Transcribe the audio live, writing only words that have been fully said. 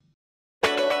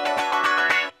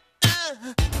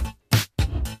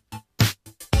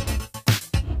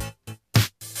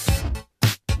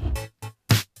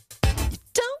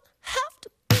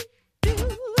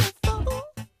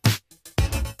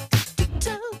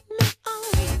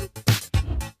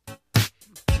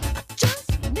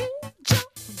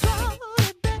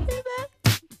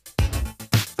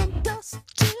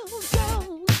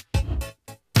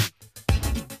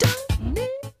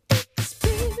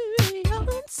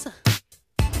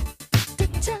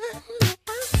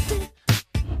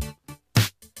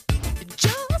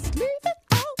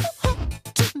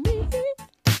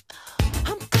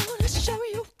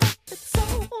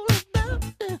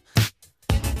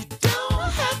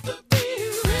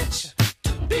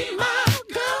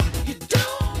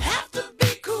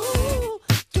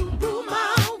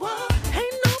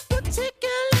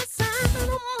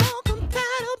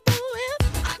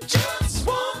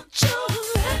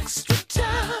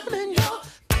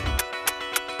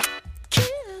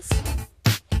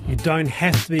Don't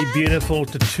have to be beautiful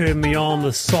to turn me on,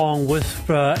 the song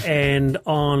Whisper, and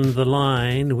on the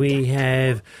line we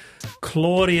have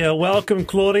Claudia. Welcome,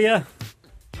 Claudia.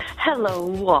 Hello,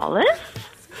 Wallace.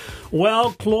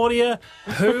 Well, Claudia,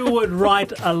 who would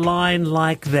write a line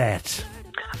like that?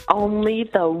 Only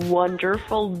the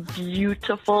wonderful,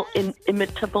 beautiful,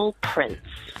 inimitable Prince.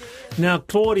 Now,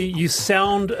 Claudia, you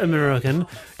sound American.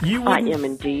 I am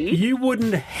indeed. You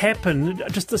wouldn't happen,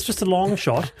 it's just a long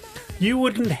shot, you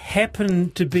wouldn't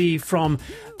happen to be from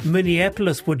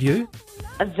Minneapolis, would you?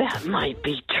 That might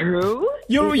be true.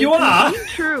 You are?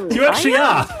 True. You actually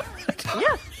are?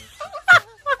 Yes.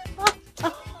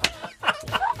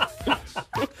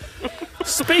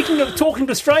 Speaking of talking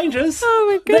to strangers, oh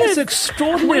my goodness, that's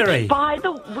extraordinary.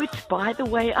 Which, by the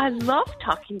way, I love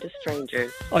talking to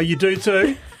strangers. Oh, you do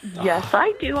too? Yes,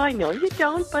 I do. I know you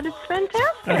don't, but it's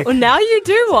fantastic. Well, now you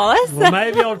do, Wallace. Well,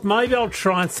 maybe I'll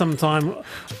try it sometime.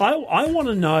 I want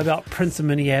to know about Prince of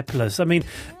Minneapolis. I mean,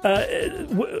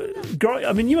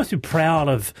 you must be proud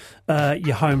of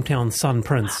your hometown son,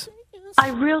 Prince. I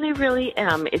really, really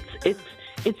am.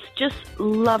 It's just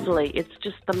lovely. It's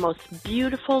just the most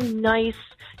beautiful, nice,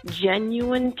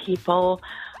 genuine people,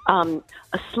 a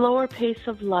slower pace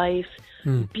of life,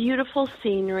 beautiful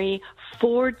scenery,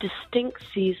 4 distinct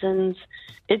seasons.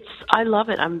 I love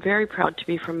it. I'm very proud to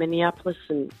be from Minneapolis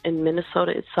and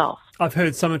Minnesota itself. I've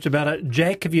heard so much about it.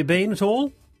 Jack, have you been at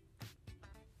all?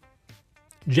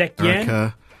 Jack Yan?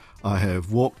 America, I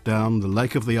have walked down the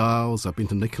Lake of the Isles. I've been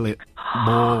to Nicollet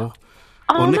More.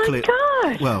 Oh, Nicollet,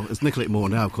 my God. Well, it's Nicollet More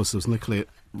now, of course. It was Nicollet.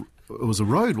 It was a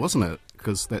road, wasn't it?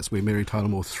 Because that's where Mary Tyler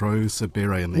Moore throws the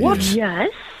beret in the What? air.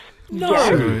 Yes. No.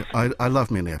 So I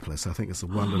love Minneapolis. I think it's a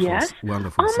wonderful,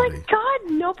 wonderful city. city. Oh, my God.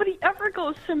 Nobody ever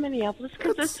goes to Minneapolis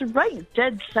because it's right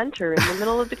dead center in the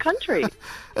middle of the country.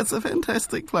 It's a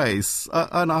fantastic place. It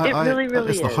really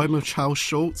it's is. the home of Charles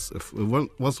Schultz. If it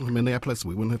wasn't from Minneapolis,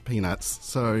 we wouldn't have peanuts.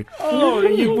 So,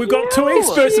 we've got 2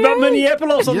 experts about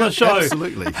Minneapolis on the show.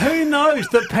 Absolutely. Who knows?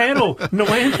 The panel.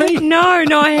 Nuwanthie? No,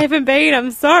 I haven't been.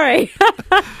 I'm sorry.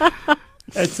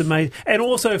 It's amazing. And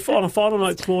also, on a final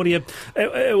note, Claudia,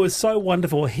 it was so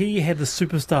wonderful. He had the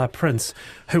superstar Prince,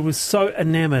 who was so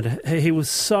enamoured. He was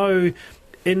so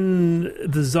in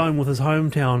the zone with his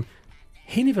hometown.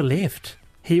 He never left.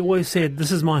 He always said,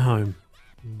 "This is my home."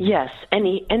 Yes, and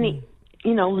he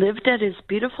lived at his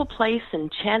beautiful place in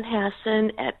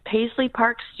Chanhassen at Paisley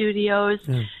Park Studios.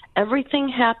 Yeah. Everything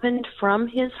happened from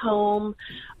his home.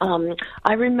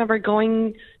 I remember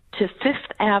going to Fifth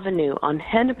Avenue on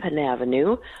Hennepin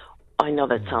Avenue. I know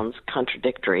that sounds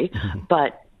contradictory,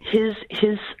 but his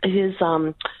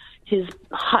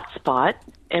hot spot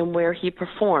and where he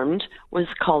performed was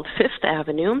called Fifth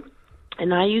Avenue,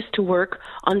 and I used to work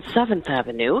on 7th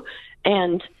Avenue,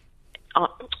 and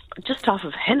just off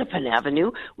of Hennepin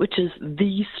Avenue, which is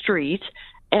the street,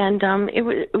 and it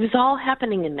was all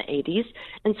happening in the 80s.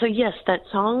 And so, yes, that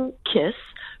song Kiss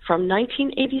from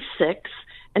 1986,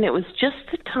 and it was just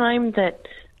the time that,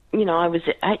 I was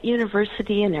at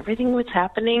university and everything was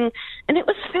happening, and it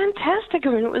was fantastic. I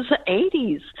mean, it was the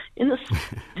 80s in the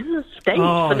States,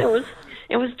 but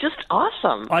it was just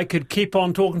awesome. I could keep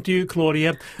on talking to you,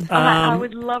 Claudia. I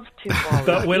would love to, Wallace.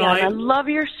 But when I love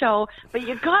your show, but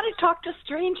you got to talk to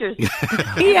strangers.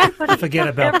 Forget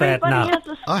about that now. Everybody has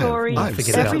a story.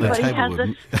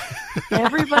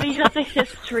 Everybody has a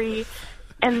history.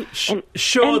 And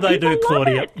sure and they do,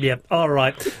 Claudia. It. Yeah, all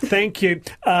right. Thank you.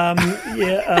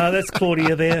 That's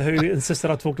Claudia there who insisted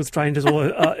I talk to strangers.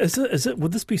 Or is it?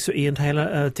 Would this be Sir Ian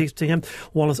Taylor texting him?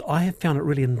 Wallace, I have found it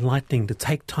really enlightening to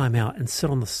take time out and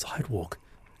sit on the sidewalk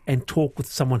and talk with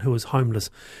someone who is homeless,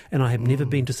 and I have never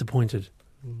been disappointed.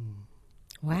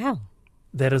 Wow.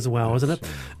 that as well, isn't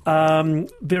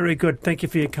it? Very good. Thank you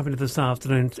for your company this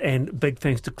afternoon, and big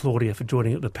thanks to Claudia for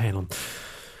joining the panel.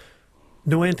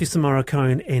 Nuwanthie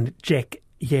Samarakone and Jack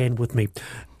Yan with me.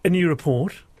 A new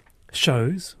report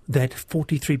shows that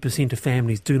 43% of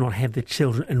families do not have their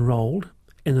children enrolled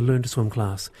in the Learn to Swim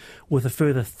class, with a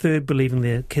further third believing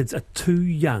their kids are too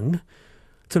young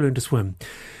to learn to swim.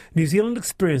 New Zealand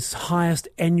experienced highest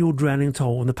annual drowning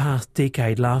toll in the past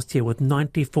decade last year, with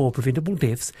 94 preventable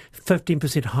deaths,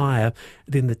 15% higher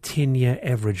than the 10-year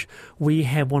average. We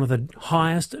have one of the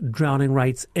highest drowning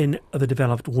rates in the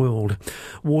developed world.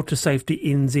 Water Safety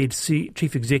NZ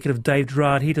Chief Executive Dave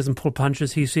Gerard, he doesn't pull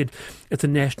punches. He said it's a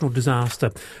national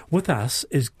disaster. With us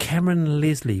is Cameron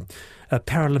Leslie, a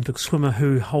Paralympic swimmer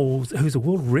who's a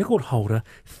world record holder,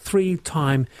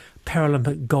 3-time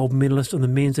Paralympic gold medalist in the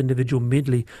men's individual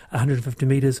medley, 150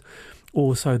 metres.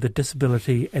 Also the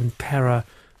Disability and Para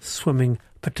Swimming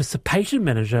Participation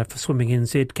Manager for Swimming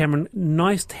NZ. Cameron,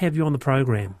 nice to have you on the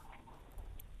program.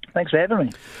 Thanks for having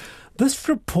me. This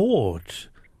report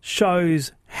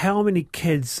shows how many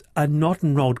kids are not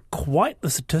enrolled. Quite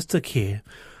the statistic here.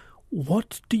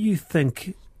 What do you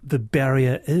think the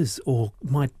barrier is or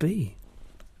might be?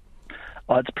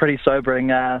 Oh, it's pretty sobering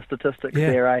statistics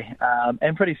there, eh?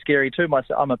 And pretty scary too.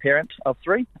 I'm a parent of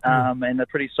 3, and they're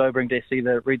pretty sobering to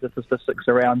read the statistics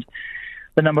around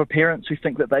the number of parents who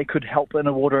think that they could help in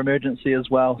a water emergency as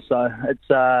well. So it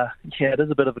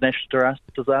is a bit of a national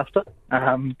disaster.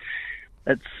 The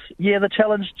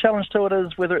challenge to it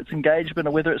is whether it's engagement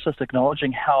or whether it's just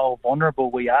acknowledging how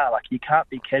vulnerable we are. Like, you can't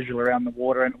be casual around the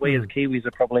water, and we as Kiwis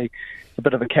are probably a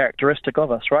bit of a characteristic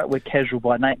of us, right? We're casual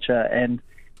by nature, and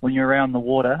when you're around the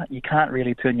water, you can't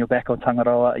really turn your back on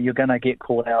tangaroa. You're going to get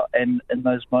caught out, and in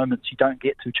those moments, you don't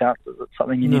get 2 chances. It's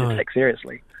something you need to take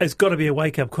seriously. It's got to be a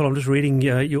wake-up call. I'm just reading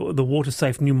the Water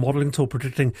Safe new modelling tool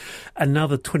predicting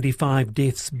another 25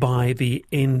 deaths by the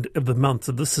end of the month.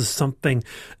 So this is something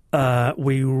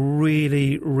we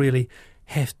really, really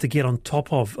have to get on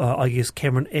top of, I guess,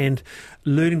 Cameron, and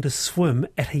learning to swim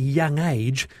at a young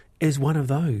age is one of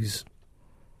those.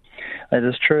 That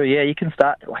is true. Yeah, you can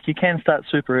start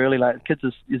super early. Like, kids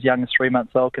as young as 3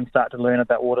 months old can start to learn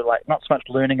about water. Like, not so much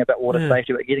learning about water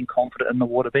safety, but getting confident in the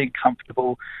water, being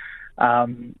comfortable,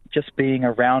 just being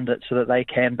around it so that they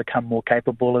can become more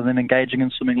capable, and then engaging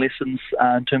in swimming lessons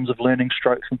in terms of learning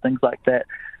strokes and things like that.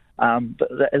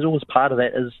 But as always, part of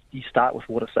that is you start with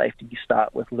water safety. You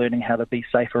start with learning how to be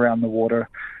safe around the water.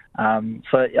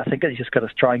 So I think you just got to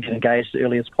try and get engaged as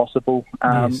early as possible.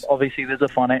 Obviously, there's a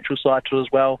financial side to it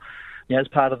as well. As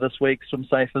part of this week,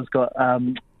 SwimSafe has got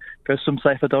go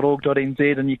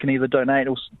swimsafer.org.nz, and you can either donate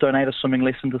a swimming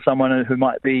lesson to someone who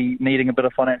might be needing a bit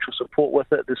of financial support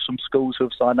with it. There's some schools who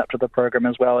have signed up to the program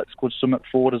as well. It's called Swim It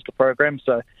Forward as the program.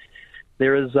 So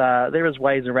there is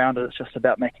ways around it. It's just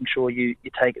about making sure you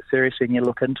take it seriously and you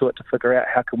look into it to figure out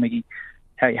how can we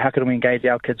engage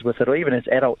our kids with it, or even as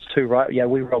adults too, right? Yeah,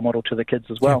 we role model to the kids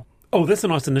as well. Oh, that's a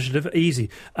nice initiative. Easy.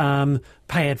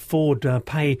 Pay it forward.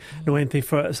 Pay Nuwanthie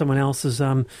for someone else's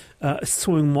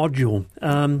swimming module.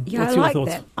 What's your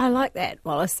thoughts? I like that,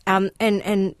 Wallace. And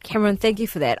Cameron, thank you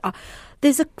for that.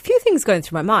 There's a few things going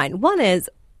through my mind. One is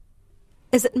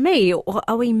it me, or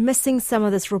are we missing some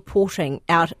of this reporting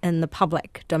out in the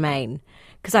public domain?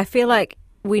 Because I feel like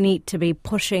we need to be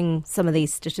pushing some of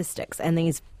these statistics and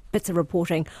these bits of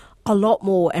reporting a lot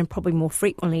more and probably more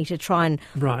frequently to try and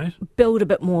build a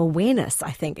bit more awareness, I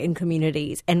think, in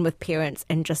communities and with parents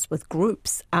and just with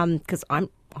groups. Because I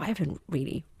haven't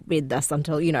really read this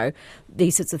until,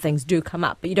 these sorts of things do come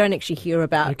up, but you don't actually hear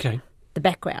about the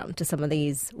background to some of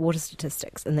these water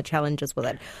statistics and the challenges with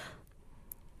it.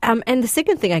 And the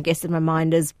second thing, I guess, in my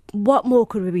mind is what more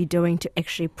could we be doing to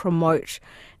actually promote,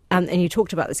 and you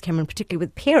talked about this, Cameron, particularly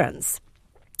with parents,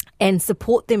 and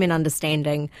support them in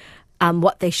understanding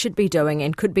what they should be doing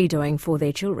and could be doing for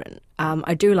their children.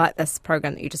 I do like this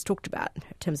program that you just talked about in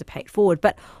terms of Pay It Forward,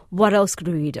 but what else could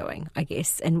we be doing, I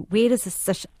guess? And where does this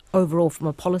sit overall from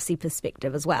a policy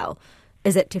perspective as well?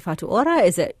 Is it te whatu ora?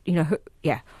 Is it,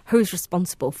 who's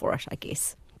responsible for it, I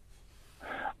guess?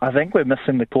 I think we're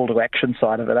missing the call to action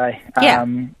side of it, eh?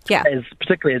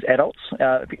 Particularly as adults.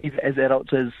 As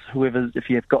adults, as whoever,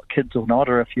 if you've got kids or not,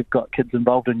 or if you've got kids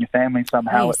involved in your family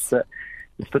somehow, it's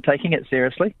for taking it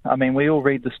seriously. I mean, we all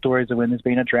read the stories of when there's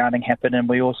been a drowning happen, and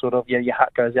we all sort of, your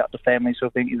heart goes out to families who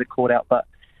have been either caught out, but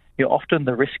often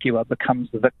the rescuer becomes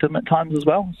the victim at times as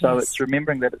well. So it's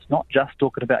remembering that it's not just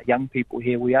talking about young people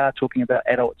here. We are talking about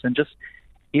adults and just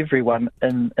everyone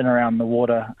in and around the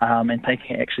water, and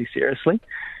taking it actually seriously.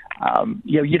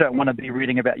 You don't want to be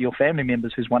reading about your family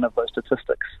members who's one of those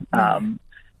statistics.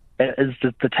 is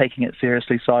the taking it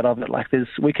seriously side of it. Like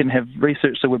we can have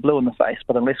research that we're blue in the face,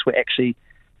 but unless we're actually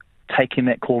taking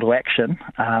that call to action,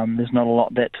 there's not a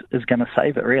lot that is going to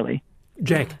save it, really.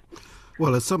 Jack?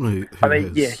 Well, as someone who I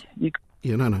mean, has...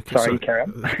 Yeah, no. Sorry, you carry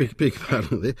on. Big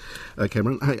pardon there,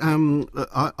 Cameron. Hey, I'm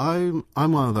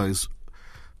one of those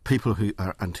people who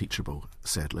are unteachable,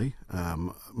 sadly.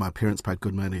 My parents paid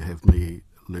good money to have me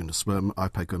learn to swim. I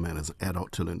paid good money as an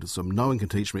adult to learn to swim. No one can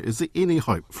teach me. Is there any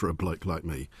hope for a bloke like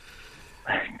me?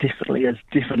 Definitely is.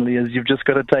 You've just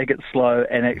got to take it slow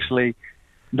and actually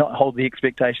not hold the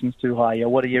expectations too high. Yeah,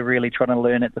 what are you really trying to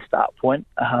learn at the start point?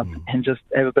 And just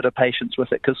have a bit of patience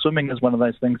with it, because swimming is one of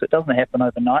those things that doesn't happen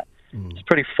overnight. It's a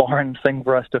pretty foreign thing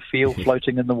for us to feel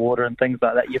floating in the water and things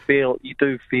like that. You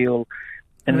do feel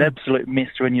an absolute mess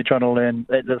when you're trying to learn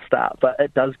at the start, but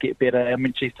it does get better. I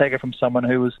mean, she's taken from someone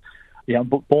who was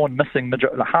born missing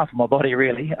half of my body,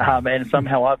 really, and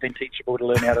somehow I've been teachable to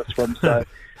learn how to swim. So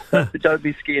don't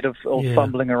be scared of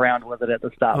fumbling around with it at the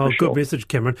start. Oh, for sure. Good message,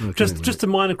 Cameron. Okay, just a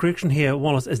minor correction here,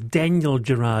 Wallace. It's Daniel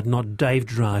Gerard, not Dave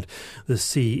Gerard, the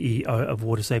CEO of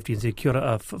Water Safety and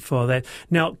Security, for that.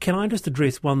 Now, can I just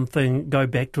address one thing, go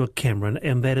back to it, Cameron,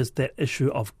 and that is that issue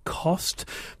of cost,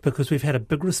 because we've had a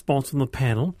big response from the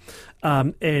panel,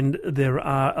 and there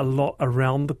are a lot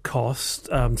around the cost.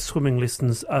 Swimming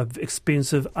lessons are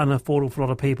expensive, unaffordable for a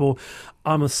lot of people.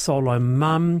 I'm a solo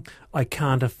mum. I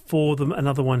can't afford them.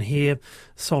 Another one here,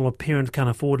 solo parent, can't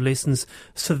afford lessons.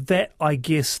 So that, I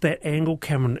guess, that angle,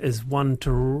 Cameron, is one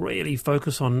to really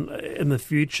focus on in the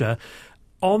future.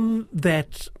 On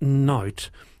that note,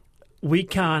 we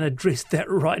can't address that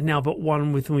right now, but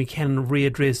one with we can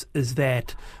readdress is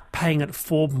that paying it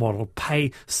forward model.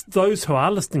 Pay those who are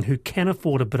listening who can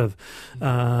afford a bit of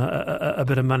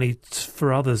money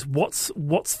for others. What's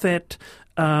that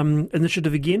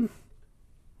initiative again?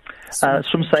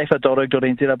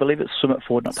 Swimsafer.org.nz. I believe it's Swim It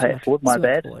Forward, not Pay It Forward. My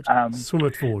bad. Swim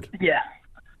It Forward. Yeah.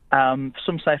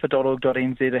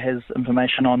 Swimsafer.org.nz has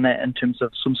information on that in terms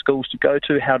of some schools to go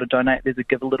to, how to donate. There's a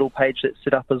Give a Little page that's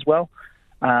set up as well.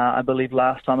 I believe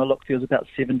last time I looked, there was about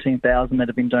 17,000 that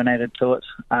have been donated to it.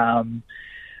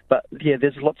 But yeah,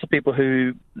 there's lots of people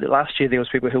who, last year there was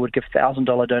people who would give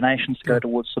 $1,000 donations to go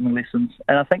towards swimming lessons.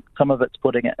 And I think some of it's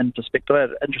putting it in perspective. I had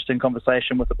an interesting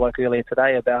conversation with a bloke earlier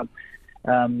today about,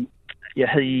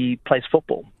 he plays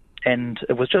football. And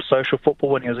it was just social football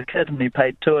when he was a kid, and he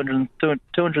paid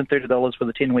 $230 for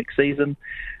the 10-week season,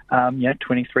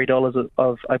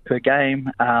 $23 per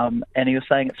game. And he was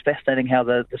saying it's fascinating how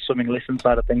the swimming lesson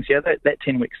side of things, that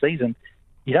 10-week season,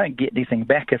 you don't get anything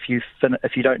back if you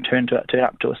don't turn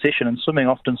up to a session. And swimming,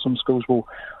 often some schools will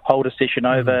hold a session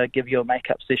over, give you a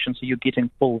make-up session, so you're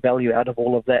getting full value out of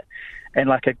all of that. And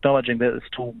like acknowledging that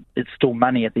it's still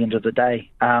money at the end of the day.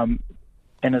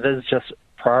 And it is just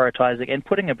prioritising and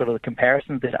putting a bit of the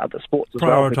comparisons to other sports as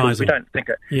well, because we don't think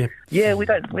we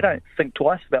don't think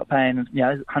twice about paying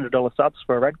 $100 subs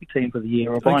for a rugby team for the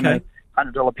year, or buying a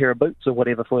 $100 pair of boots or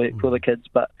whatever for the kids.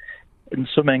 But in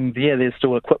swimming, there's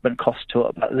still equipment cost to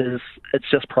it, but it's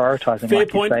just prioritising. Fair like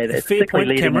point. You say, fair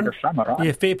point, Cameron. Into summer, right?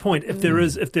 Yeah, fair point. If there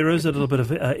is a little bit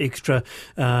of extra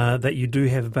that you do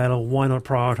have available, why not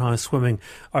prioritise swimming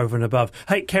over and above?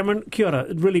 Hey, Cameron, kia ora.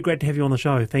 Really great to have you on the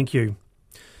show. Thank you.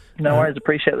 No worries,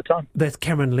 appreciate the time. That's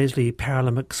Cameron Leslie,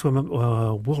 Paralympic swimmer,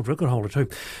 world record holder too,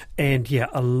 and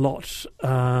a lot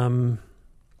of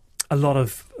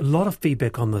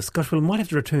feedback on this. Gosh, we might have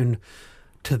to return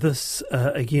to this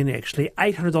again. Actually,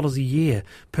 $800 a year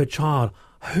per child.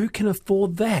 Who can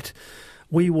afford that?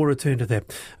 We will return to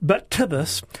that. But to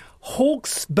this,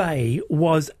 Hawke's Bay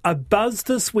was a buzz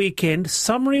this weekend.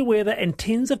 Summery weather and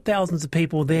tens of thousands of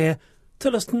people there to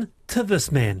listen to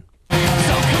this man. So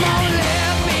come on,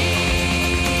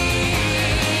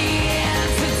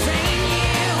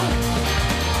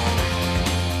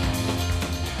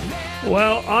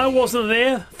 well, I wasn't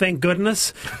there, thank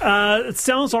goodness. It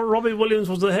sounds like Robbie Williams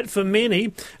was a hit for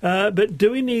many, but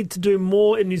do we need to do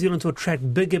more in New Zealand to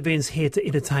attract big events here to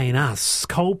entertain us?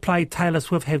 Coldplay, Taylor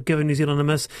Swift have given New Zealand a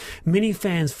miss. Many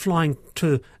fans flying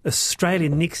to Australia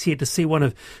next year to see one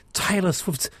of Taylor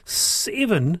Swift's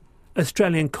 7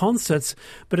 Australian concerts,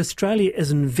 but Australia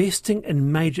is investing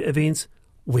in major events.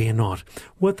 We're not.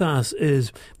 With us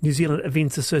is New Zealand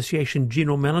Events Association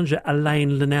General Manager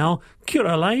Elaine Linnell. Kia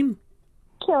ora, Elaine.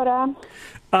 Kia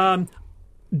ora.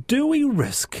 Do we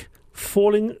risk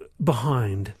falling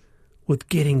behind with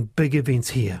getting big events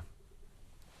here?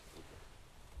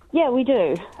 Yeah, we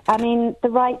do. I mean, the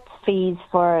rights fees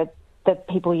for the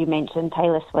people you mentioned,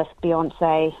 Taylor Swift,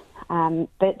 Beyonce,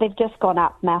 they've just gone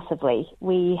up massively.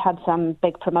 We had some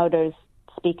big promoters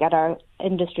speak at our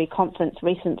industry conference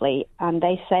recently, and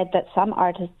they said that some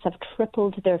artists have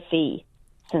tripled their fee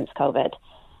since COVID.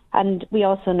 And we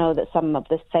also know that some of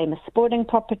the famous sporting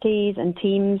properties and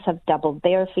teams have doubled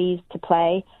their fees to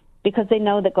play because they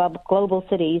know that global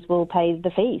cities will pay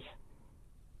the fees.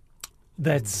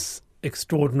 That's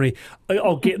extraordinary.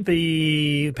 I'll get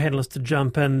the panellists to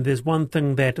jump in. There's one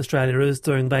thing that Australia is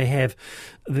doing. There's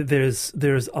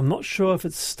I'm not sure if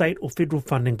it's state or federal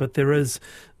funding, but there is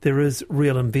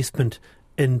real investment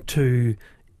into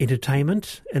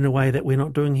entertainment in a way that we're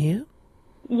not doing here.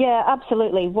 Yeah,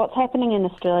 absolutely. What's happening in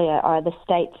Australia are the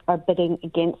states are bidding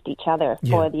against each other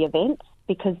for the events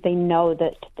because they know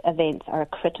that events are a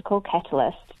critical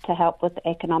catalyst to help with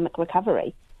economic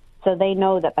recovery. So they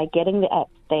know that by getting the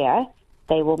acts there,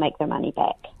 they will make their money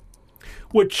back.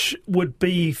 Which would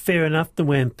be fair enough,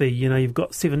 Nuwanthie. You know, you've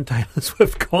got 7 Taylor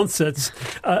Swift concerts.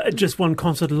 Just one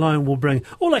concert alone will bring...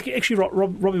 Or like actually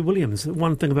Robbie Williams.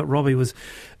 One thing about Robbie was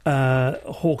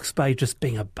Hawke's Bay just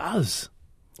being a buzz.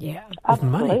 Yeah.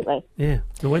 Absolutely. Money. Yeah.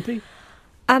 Nuwanthie?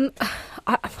 I'm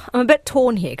a bit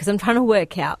torn here because I'm trying to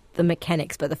work out the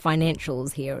mechanics but the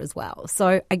financials here as well.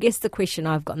 So I guess the question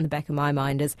I've got in the back of my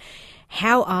mind is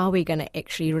how are we going to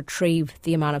actually retrieve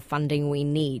the amount of funding we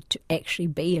need to actually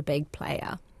be a big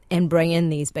player and bring in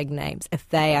these big names if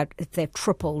they've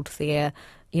tripled their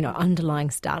underlying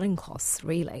starting costs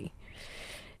really?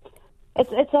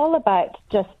 It's all about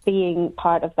just being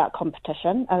part of that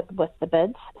competition with the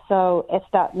bids. So if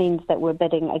that means that we're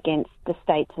bidding against the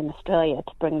states in Australia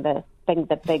to bring the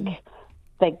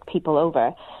big people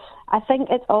over, I think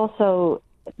it's also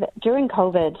during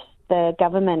COVID the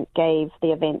government gave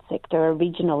the event sector a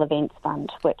regional events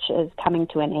fund, which is coming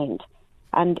to an end,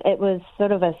 and it was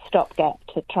sort of a stopgap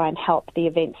to try and help the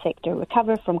event sector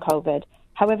recover from COVID.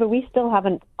 However, we still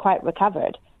haven't quite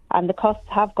recovered, and the costs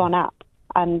have gone up.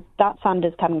 And that fund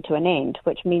is coming to an end,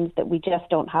 which means that we just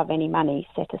don't have any money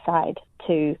set aside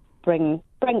to bring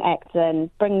acts in,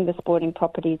 bring the sporting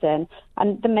properties in,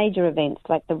 and the major events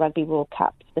like the Rugby World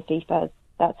Cups, the FIFAs,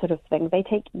 that sort of thing. They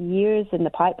take years in the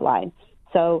pipeline.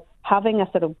 So having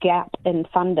a sort of gap in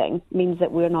funding means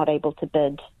that we're not able to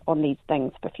bid on these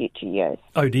things for future years.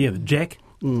 Oh dear, Jack?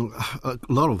 A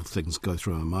lot of things go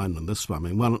through my mind on this one. I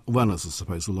mean, one is, I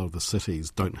suppose, a lot of the cities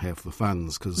don't have the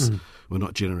funds because we're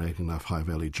not generating enough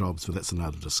high-value jobs, but that's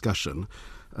another discussion.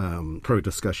 Probably a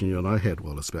discussion you and I had,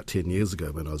 Wallace, about 10 years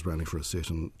ago when I was running for a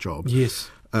certain job. Yes.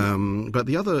 But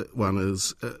the other one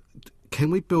is,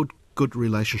 can we build good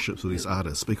relationships with these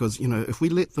artists? Because, if we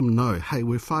let them know, hey,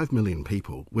 we're 5 million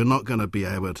people, we're not going to be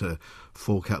able to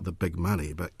fork out the big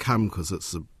money, but come because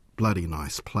it's a bloody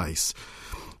nice place.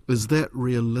 Is that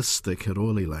realistic at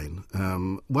all, Elaine?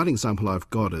 One example I've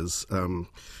got is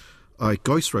I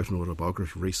ghostwrote an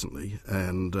autobiography recently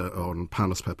and on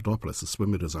Panos Papadopoulos, the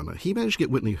swimwear designer. He managed to get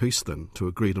Whitney Houston to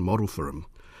agree to model for him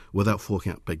without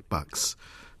forking out big bucks.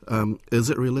 Is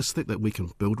it realistic that we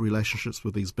can build relationships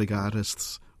with these big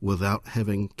artists without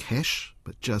having cash,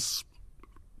 but just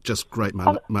great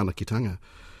manakitanga?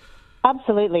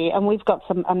 Absolutely, and we've got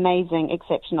some amazing,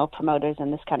 exceptional promoters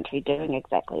in this country doing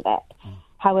exactly that.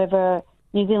 However,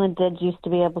 New Zealand did used to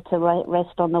be able to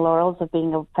rest on the laurels of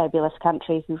being a fabulous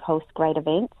country who hosts great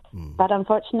events, but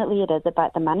unfortunately it is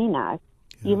about the money now.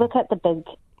 Yeah. You look at the big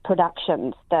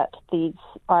productions that these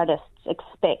artists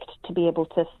expect to be able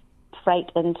to freight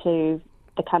into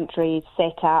the country,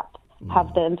 set up,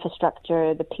 have the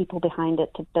infrastructure, the people behind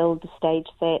it to build the stage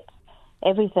sets,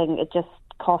 everything. It just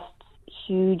costs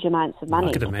huge amounts of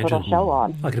money to put a show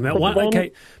on. I can imagine.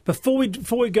 Okay, before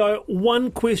we go,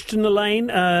 one question, Elaine,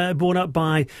 brought up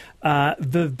by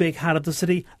Viv Beck, Heart of the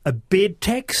City, a bed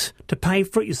tax to pay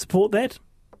for it. You support that?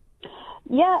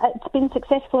 Yeah, it's been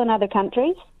successful in other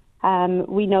countries.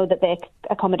 We know that the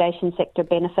accommodation sector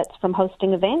benefits from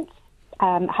hosting events.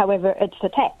 However, it's a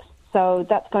tax, so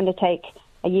that's going to take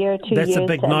a year or 2 years. That's a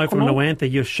big no from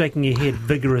Nuwanthie. You're shaking your head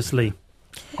vigorously.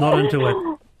 Not into it.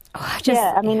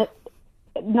 Yeah, I mean,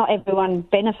 not everyone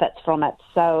benefits from it.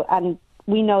 So, and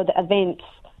we know that events,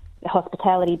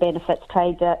 hospitality benefits,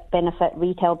 trade benefit,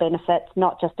 retail benefits,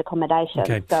 not just accommodation.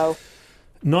 Okay. So,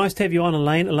 nice to have you on,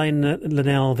 Elaine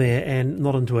Linnell there, and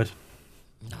not into it.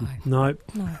 No.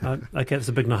 Okay, that's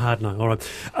a big no, hard no. All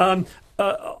right.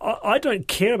 I don't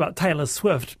care about Taylor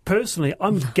Swift. Personally,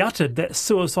 I'm gutted that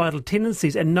suicidal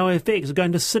tendencies and NoFX are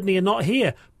going to Sydney and not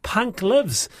here. Punk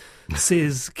lives,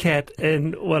 says Kat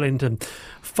in Wellington.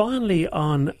 Finally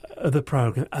on the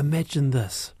program, imagine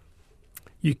this.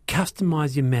 You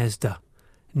customise your Mazda.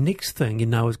 Next thing you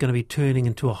know, it's going to be turning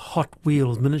into a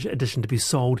Hotwheels miniature edition to be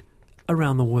sold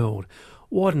around the world.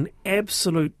 What an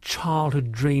absolute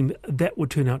childhood dream that would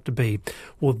turn out to be.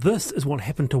 Well, this is what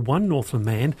happened to one Northland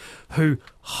man who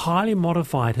highly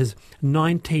modified his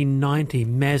 1990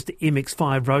 Mazda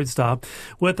MX-5 Roadster.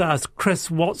 With us, Chris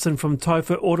Watson from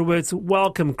Tofu Autoworks.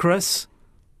 Welcome, Chris.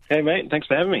 Hey, mate. Thanks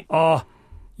for having me. Oh,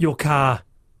 your car.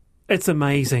 It's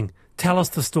amazing. Tell us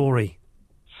the story.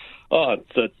 Oh,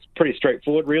 it's pretty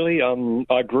straightforward, really.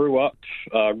 I grew up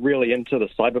really into the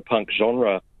cyberpunk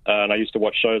genre, and I used to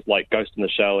watch shows like Ghost in the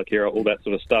Shell, Aotearoa, all that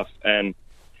sort of stuff. And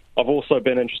I've also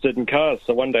been interested in cars,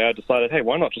 so one day I decided, hey,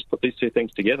 why not just put these two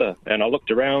things together? And I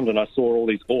looked around and I saw all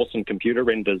these awesome computer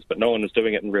renders, but no one was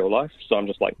doing it in real life. So I'm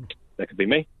just like, that could be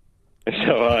me. And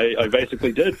so I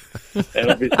basically did.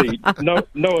 And obviously no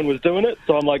one was doing it,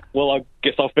 so I'm like, well, I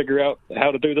guess I'll figure out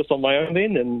how to do this on my own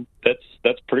then, and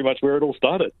that's pretty much where it all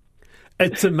started.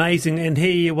 It's amazing, and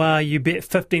here you are, you bet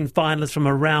 15 finalists from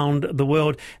around the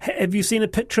world. Have you seen a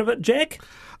picture of it, Jack?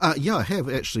 Yeah, I have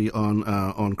actually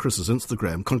on Chris's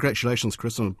Instagram. Congratulations,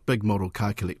 Chris! I'm a big model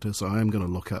car collector, so I am going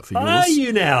to look out for yours. Are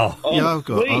you now? Yeah, I've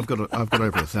got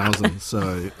over 1,000,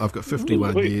 so I've got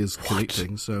 51 years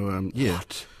collecting. So yeah,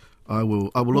 I will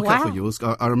look out for yours.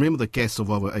 I remember the gas of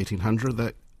over 1800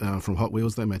 that. From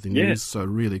Hotwheels, they made the news, so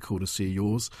really cool to see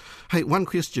yours. Hey, one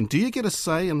question. Do you get a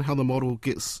say in how the model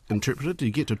gets interpreted? Do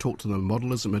you get to talk to the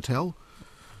modelers at Mattel?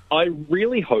 I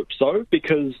really hope so,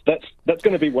 because that's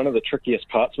going to be one of the trickiest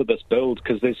parts with this build,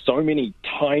 because there's so many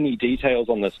tiny details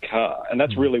on this car, and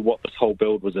that's really what this whole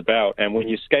build was about. And when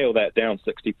you scale that down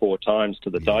 64 times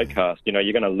to the diecast,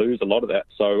 you're going to lose a lot of that.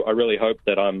 So I really hope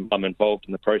that I'm involved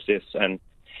in the process. And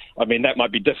I mean, that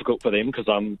might be difficult for them because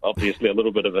I'm obviously a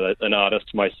little bit of an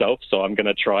artist myself, so I'm going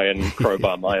to try and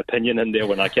crowbar my opinion in there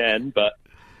when I can. But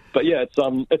yeah,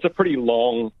 it's a pretty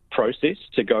long process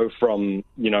to go from,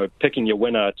 picking your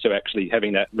winner to actually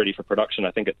having that ready for production.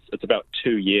 I think it's about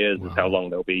 2 years is how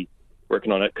long they'll be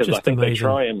working on it, because I think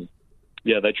amazing.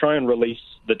 they try and release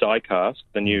the diecast,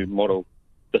 the new model,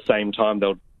 the same time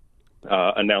they'll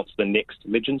announce the next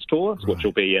Legends Tour, which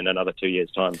will be in another 2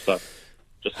 years' time. So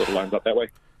just sort of lines up that way.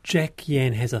 Jack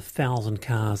Yan has 1,000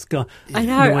 cars. Go, I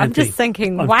know. I'm just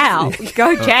thinking, wow,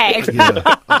 go Jack.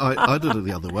 I did it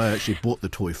the other way. I actually bought the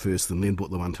toy first and then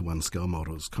bought the one-to-one scale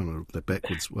model. It's kind of the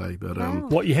backwards way. But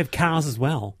what, you have cars as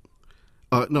well?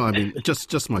 No, I mean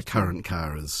just my current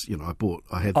car is.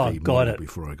 I had the model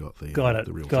before I got the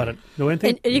real. Got it.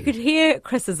 Nuwanthie? And you could hear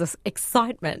Chris's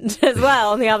excitement as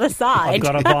well on the other side. I've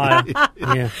got to buy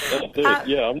it.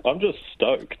 Yeah, I'm just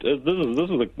stoked. This is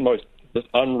the most. This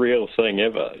unreal thing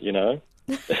ever, You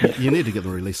need to get the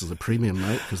release as a premium,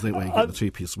 mate, because that way you get the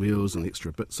two-piece wheels and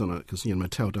extra bits on it, because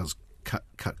Mattel does cut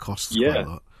costs quite a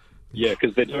lot. Yeah,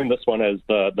 because they're doing this one as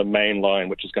the main line,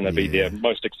 which is going to be their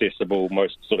most accessible,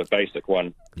 most sort of basic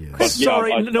one. Yeah. But,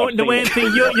 sorry,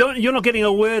 Nuwanthie, you're not getting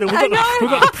a word. We've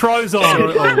got the pros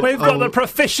on. We've got the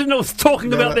professionals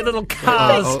talking about their little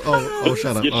cars. Oh,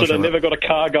 shut up. You should have never got a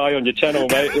car guy on your channel,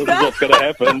 mate. This is what's going to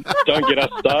happen. Don't get us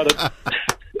started.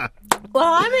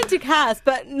 Well, I'm into cars,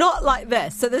 but not like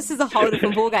this. So this is a whole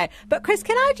different ballgame. But Chris,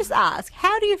 can I just ask,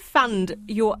 how do you fund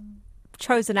your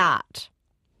chosen art?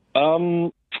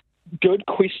 Good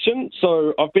question.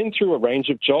 So I've been through a range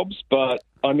of jobs, but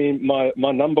I mean, my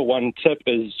number one tip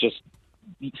is just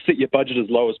set your budget as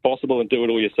low as possible and do it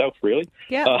all yourself, really.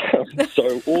 Yeah.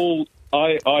 So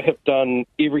I have done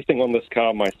everything on this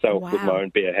car myself with my own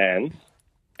bare hands.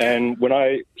 And when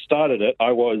I started it,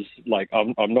 I was like,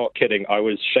 I'm not kidding, I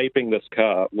was shaping this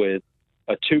car with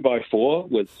a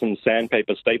 2x4 with some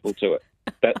sandpaper stapled to it.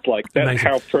 That's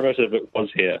how primitive it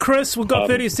was here. Chris, we've got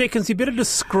 30 seconds. You better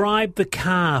describe the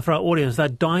car for our audience. They're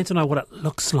dying to know what it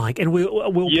looks like, and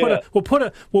we'll put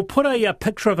a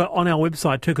picture of it on our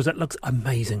website too, because it looks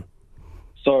amazing.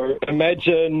 So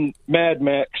imagine Mad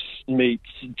Max meets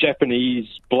Japanese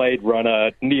Blade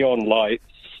Runner, neon lights,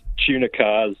 tuner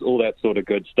cars, all that sort of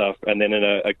good stuff, and then in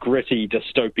a gritty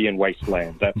dystopian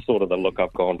wasteland. That's sort of the look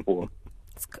I've gone for.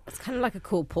 It's kind of like a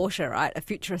cool Porsche, right? A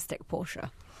futuristic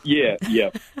Porsche. Yeah.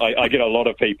 I get a lot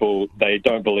of people, they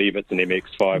don't believe it's an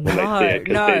MX-5 when they see it,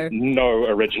 because there's no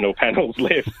original panels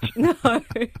left. No.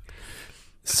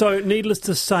 So, needless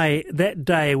to say, that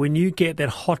day when you get that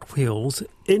Hot Wheels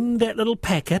in that little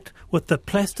packet with the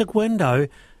plastic window,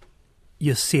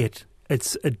 you're set.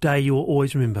 It's a day you'll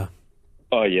always remember.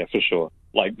 Oh, yeah, for sure.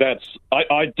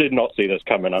 I did not see this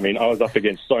coming. I mean, I was up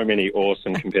against so many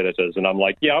awesome competitors, and I'm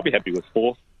like, yeah, I'll be happy with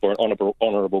fourth for an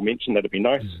honourable mention. That'd be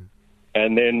nice.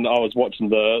 And then I was watching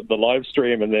the live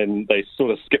stream, and then they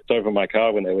sort of skipped over my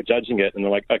car when they were judging it, and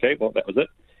they're like, okay, well, that was it.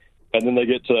 And then they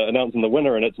get to announcing the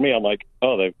winner, and it's me. I'm like,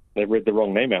 oh, they read the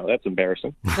wrong name out. That's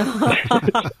embarrassing.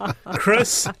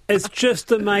 Chris, it's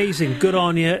just amazing. Good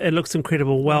on you. It looks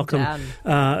incredible. Welcome.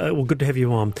 Well, good to have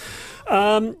you on.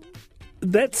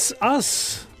 That's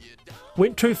us.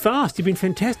 Went too fast. You've been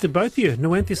fantastic, both of you.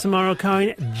 Nuwanthie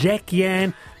Samarakone, Jack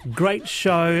Yan. Great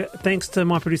show. Thanks to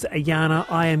my producer, Ayana.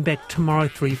 I am back tomorrow,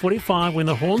 3:45, when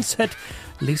the horns hit.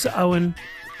 Lisa Owen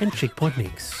and Checkpoint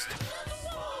next.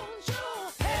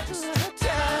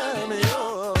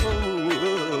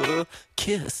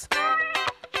 Kiss.